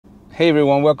Hey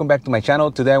everyone, welcome back to my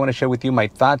channel. Today I want to share with you my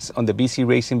thoughts on the BC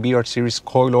Racing BR Series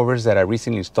coilovers that I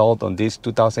recently installed on this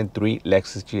 2003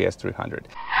 Lexus GS 300.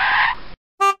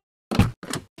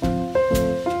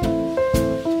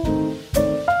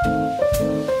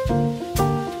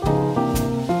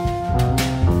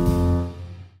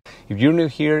 If you're new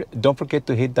here, don't forget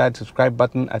to hit that subscribe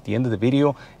button at the end of the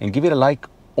video and give it a like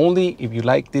only if you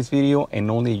like this video and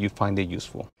only if you find it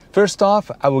useful. First off,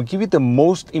 I will give you the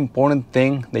most important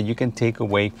thing that you can take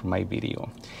away from my video.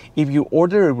 If you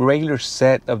order a regular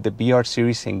set of the BR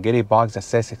series and get a box that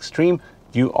says Extreme,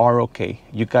 you are okay.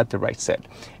 You got the right set.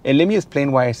 And let me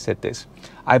explain why I said this.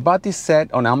 I bought this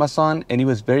set on Amazon and it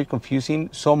was very confusing,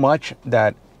 so much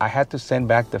that I had to send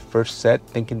back the first set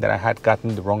thinking that I had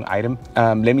gotten the wrong item.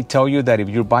 Let me tell you that if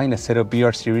you're buying a set of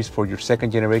BR series for your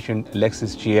second generation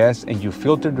Lexus GS and you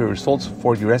filter the results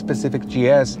for your specific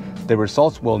GS, the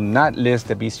results will not list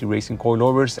the BC Racing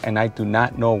coilovers, and I do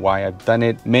not know why. I've done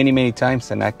it many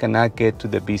times and I cannot get to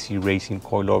the BC Racing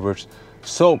coilovers.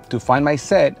 So to find my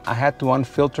set, I had to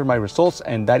unfilter my results,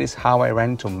 and that is how I ran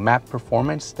into Map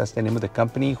Performance. That's the name of the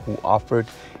company who offered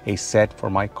a set for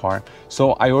my car.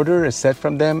 So I ordered a set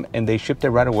from them and they shipped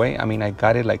it right away. I mean, I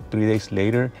got it like 3 days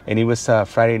later and it was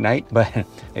Friday night, but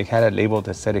it had a label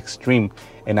that said Extreme,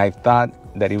 and I thought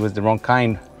that it was the wrong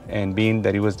kind. And being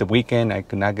that it was the weekend, I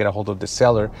could not get a hold of the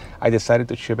seller. I decided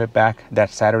to ship it back that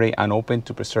Saturday unopened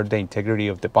to preserve the integrity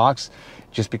of the box,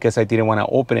 just because I didn't want to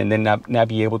open it and then not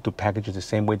be able to package it the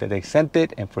same way that they sent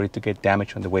it and for it to get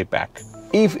damaged on the way back.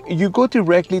 If you go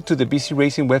directly to the BC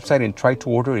Racing website and try to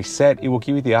order a set, it will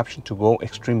give you the option to go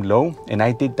extreme low. And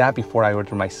I did that before I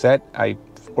ordered my set. I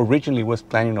originally was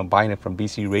planning on buying it from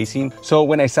BC Racing. So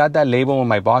when I saw that label on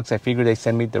my box, I figured they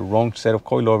sent me the wrong set of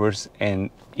coilovers and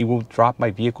it will drop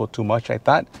my vehicle too much, I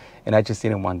thought, and I just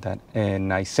didn't want that.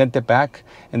 And I sent it back,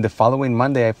 and the following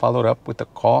Monday I followed up with a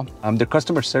call. Their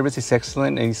customer service is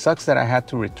excellent, and it sucks that I had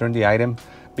to return the item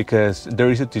because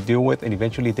they're easy to deal with, and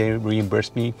eventually they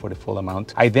reimbursed me for the full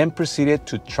amount. I then proceeded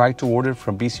to try to order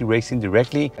from BC Racing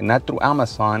directly, and not through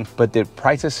Amazon, but the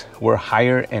prices were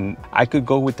higher and I could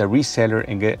go with a reseller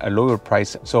and get a lower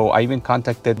price. So I even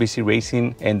contacted BC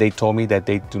Racing and they told me that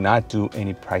they do not do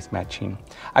any price matching.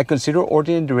 I considered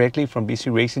ordering directly from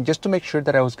BC Racing just to make sure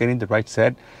that I was getting the right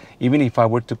set, even if I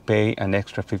were to pay an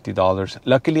extra $50.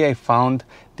 Luckily, I found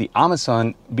the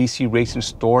Amazon BC Racing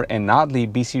store, and oddly,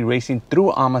 BC Racing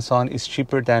through Amazon is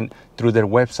cheaper than through their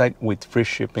website with free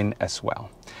shipping as well.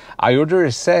 I ordered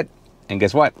a set, and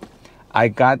guess what? I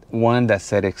got one that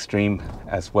said Extreme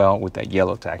as well with a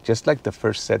yellow tag, just like the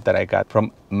first set that I got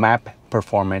from Map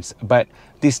Performance. But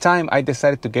this time I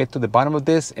decided to get to the bottom of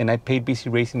this, and I paid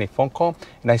BC Racing a phone call,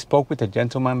 and I spoke with a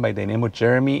gentleman by the name of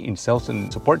Jeremy in sales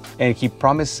and support, and he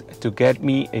promised to get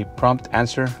me a prompt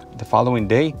answer the following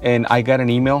day. And I got an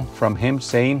email from him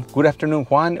saying, "Good afternoon,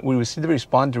 Juan. We received a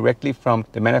response directly from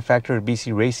the manufacturer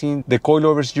BC Racing. The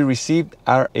coilovers you received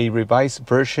are a revised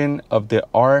version of the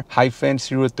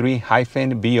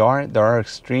R-03-BR that are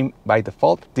Extreme by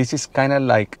default. This is kind of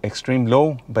like Extreme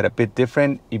Low, but a bit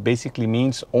different. It basically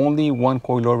means only one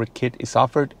coilover kit is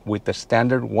offered with the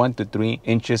standard 1 to 3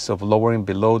 inches of lowering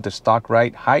below the stock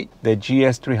ride height. The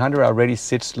GS 300 already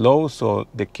sits low, so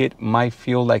the kit might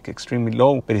feel like extremely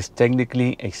low, but it's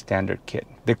technically a standard kit.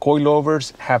 The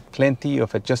coilovers have plenty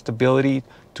of adjustability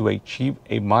to achieve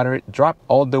a moderate drop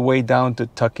all the way down to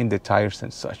tucking the tires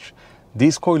and such.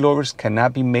 These coilovers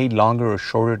cannot be made longer or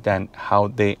shorter than how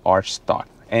they are stocked."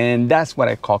 And that's what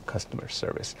I call customer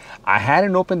service. I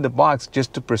hadn't opened the box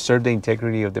just to preserve the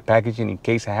integrity of the packaging in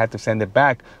case I had to send it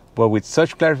back, but with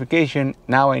such clarification,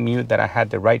 now I knew that I had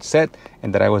the right set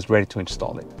and that I was ready to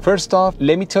install it. First off,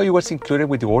 let me tell you what's included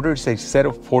with the order. It's a set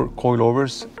of 4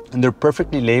 coilovers, and they're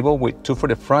perfectly labeled with 2 for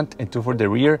the front and 2 for the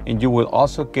rear, and you will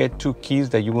also get 2 keys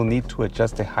that you will need to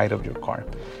adjust the height of your car.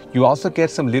 You also get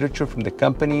some literature from the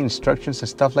company, instructions and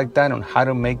stuff like that on how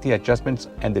to make the adjustments,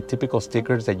 and the typical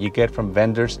stickers that you get from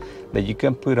vendors that you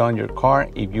can put on your car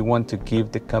if you want to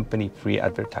give the company free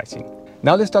advertising.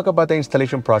 Now let's talk about the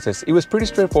installation process. It was pretty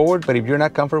straightforward, but if you're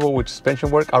not comfortable with suspension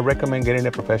work, I'll recommend getting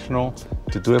a professional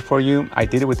to do it for you. I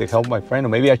did it with the help of my friend, or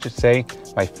maybe I should say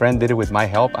my friend did it with my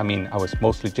help. I mean, I was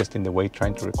mostly just in the way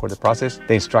trying to record the process.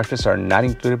 The instructions are not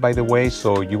included, by the way,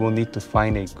 so you will need to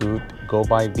find a good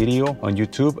go-by video on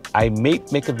YouTube. I may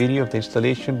make a video of the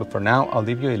installation, but for now, I'll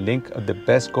leave you a link of the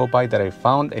best go-by that I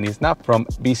found, and it's not from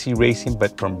BC Racing,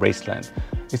 but from Raceland.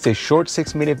 It's a short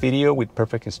 6-minute video with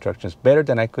perfect instructions, better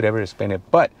than I could ever explain it.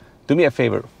 But do me a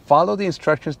favor, follow the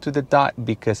instructions to the dot,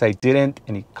 because I didn't,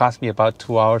 and it cost me about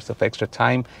 2 hours of extra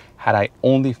time had I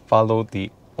only followed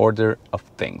the order of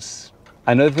things.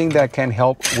 Another thing that can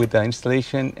help with the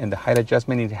installation and the height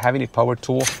adjustment is having a power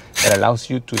tool that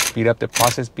allows you to speed up the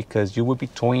process, because you will be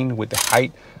toying with the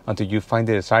height until you find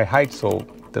the desired height. So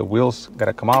the wheels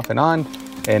gotta come off and on,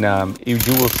 and you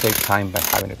will save time by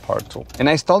having a power tool. And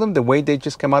I installed them the way they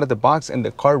just came out of the box, and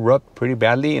the car rubbed pretty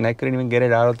badly, and I couldn't even get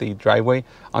it out of the driveway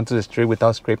onto the street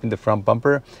without scraping the front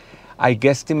bumper. I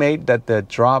guesstimate that the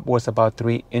drop was about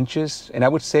 3 inches, and I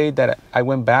would say that I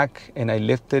went back and I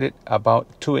lifted it about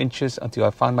 2 inches until I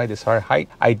found my desired height.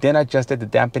 I then adjusted the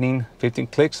dampening 15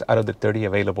 clicks out of the 30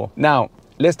 available. Now,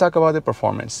 let's talk about the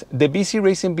performance. The BC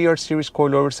Racing BR Series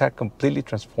coilovers have completely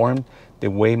transformed the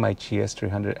way my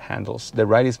GS300 handles. The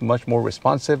ride is much more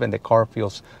responsive, and the car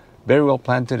feels very well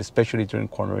planted, especially during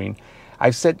cornering.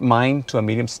 I've set mine to a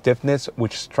medium stiffness,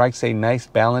 which strikes a nice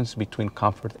balance between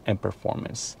comfort and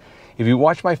performance. If you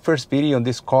watch my first video on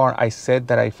this car, I said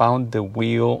that I found the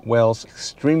wheel wells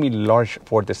extremely large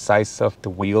for the size of the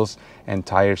wheels and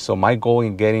tires. So my goal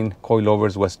in getting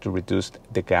coilovers was to reduce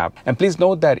the gap. And please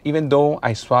note that even though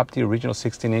I swapped the original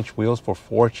 16-inch wheels for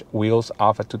forged wheels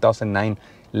off a 2009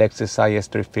 Lexus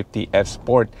IS350 F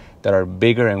Sport that are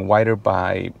bigger and wider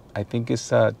by, I think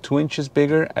it's 2 inches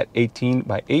bigger at 18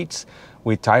 by 8s,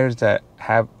 with tires that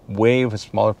have way of a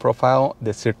smaller profile.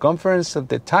 The circumference of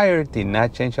the tire did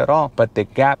not change at all, but the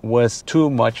gap was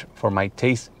too much for my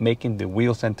taste, making the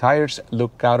wheels and tires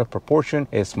look out of proportion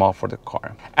and small for the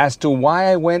car. As to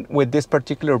why I went with this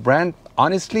particular brand,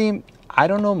 honestly, I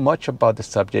don't know much about the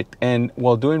subject, and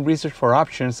while doing research for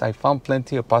options, I found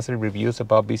plenty of positive reviews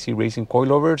about BC Racing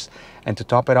coilovers. And to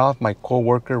top it off, my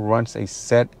co-worker runs a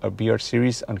set of BR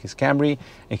series on his Camry,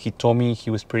 and he told me he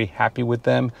was pretty happy with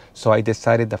them. So I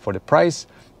decided that for the price,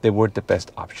 they were the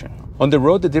best option. On the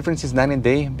road, the difference is night and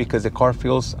day, because the car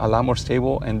feels a lot more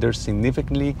stable and there's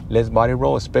significantly less body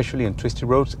roll, especially on twisty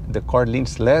roads. The car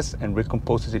leans less and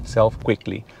recomposes itself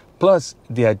quickly. Plus,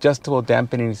 the adjustable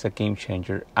dampening is a game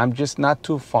changer. I'm just not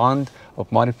too fond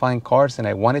of modifying cars, and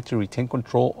I wanted to retain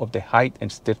control of the height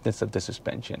and stiffness of the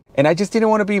suspension. And I just didn't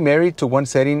want to be married to one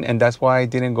setting, and that's why I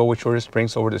didn't go with shorter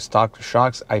springs over the stock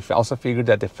shocks. I also figured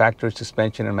that the factory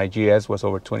suspension on my GS was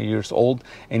over 20 years old,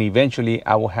 and eventually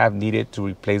I will have needed to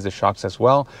replace the shocks as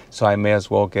well, so I may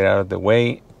as well get out of the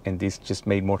way. And this just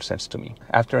made more sense to me.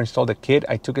 After I installed the kit,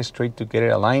 I took it straight to get it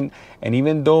aligned, and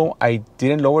even though I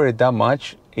didn't lower it that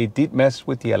much, it did mess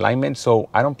with the alignment, so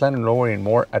I don't plan on lowering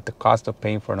more at the cost of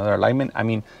paying for another alignment. I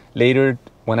mean, later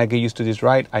when I get used to this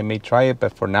ride, I may try it,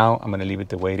 but for now, I'm gonna leave it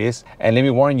the way it is. And let me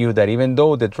warn you that even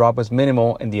though the drop was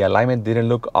minimal and the alignment didn't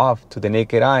look off to the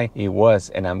naked eye, it was,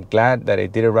 and I'm glad that I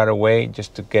did it right away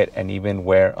just to get an even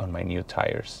wear on my new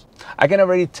tires. I can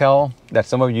already tell that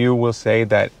some of you will say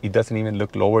that it doesn't even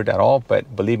look lowered at all,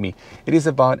 but believe me, it is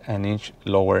about an inch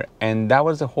lower, and that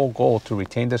was the whole goal, to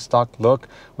retain the stock look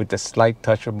with a slight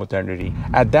touch of modernity.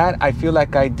 At that, I feel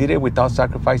like I did it without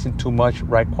sacrificing too much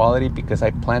ride quality, because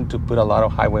I plan to put a lot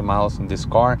of highway miles in this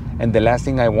car, and the last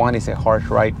thing I want is a harsh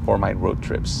ride for my road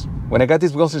trips. When I got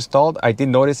these wheels installed, I did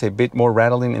notice a bit more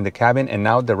rattling in the cabin, and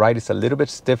now the ride is a little bit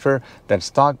stiffer than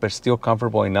stock, but still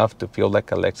comfortable enough to feel like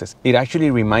a Lexus. It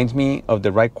actually reminds me of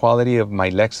the ride quality of my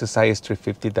Lexus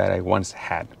IS350 that I once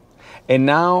had. And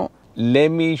now, let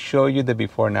me show you the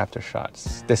before and after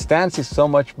shots. The stance is so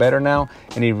much better now,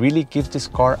 and it really gives this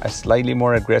car a slightly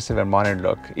more aggressive and modern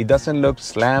look. It doesn't look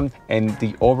slammed, and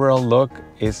the overall look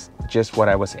is just what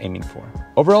I was aiming for.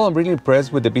 Overall, I'm really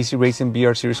impressed with the BC Racing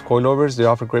BR Series coilovers. They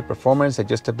offer great performance,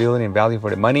 adjustability, and value for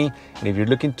the money. And if you're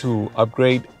looking to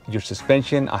upgrade your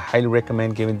suspension, I highly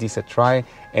recommend giving these a try,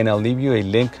 and I'll leave you a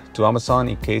link to Amazon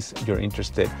in case you're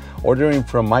interested. Ordering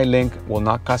from my link will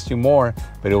not cost you more,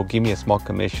 but it will give me a small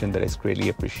commission that is greatly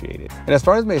appreciated. And as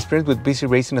far as my experience with BC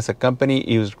Racing as a company,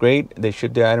 it was great. They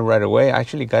shipped the item right away. I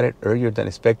actually got it earlier than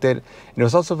expected. And it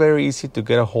was also very easy to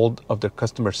get a hold of their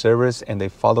customer service, and they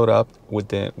followed up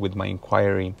with my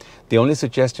inquiry. The only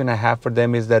suggestion I have for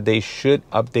them is that they should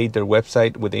update their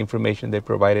website with the information they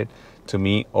provided to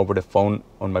me over the phone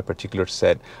on my particular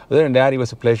set. Other than that, it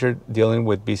was a pleasure dealing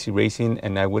with BC Racing,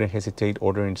 and I wouldn't hesitate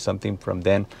ordering something from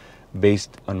them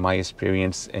based on my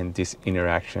experience and this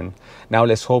interaction. Now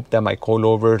let's hope that my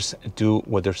coilovers do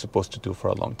what they're supposed to do for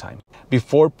a long time.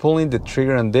 Before pulling the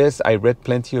trigger on this, I read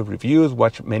plenty of reviews,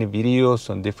 watched many videos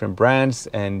on different brands,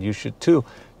 and you should too,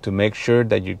 to make sure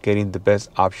that you're getting the best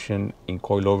option in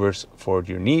coilovers for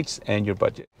your needs and your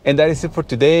budget. And that is it for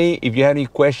today. If you have any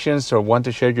questions or want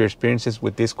to share your experiences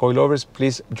with these coilovers,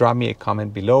 please drop me a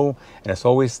comment below. And as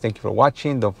always, thank you for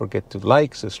watching. Don't forget to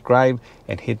like, subscribe,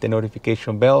 and hit the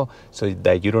notification bell so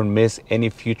that you don't miss any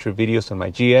future videos on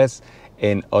my GS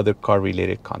and other car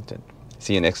related content.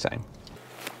 See you next time.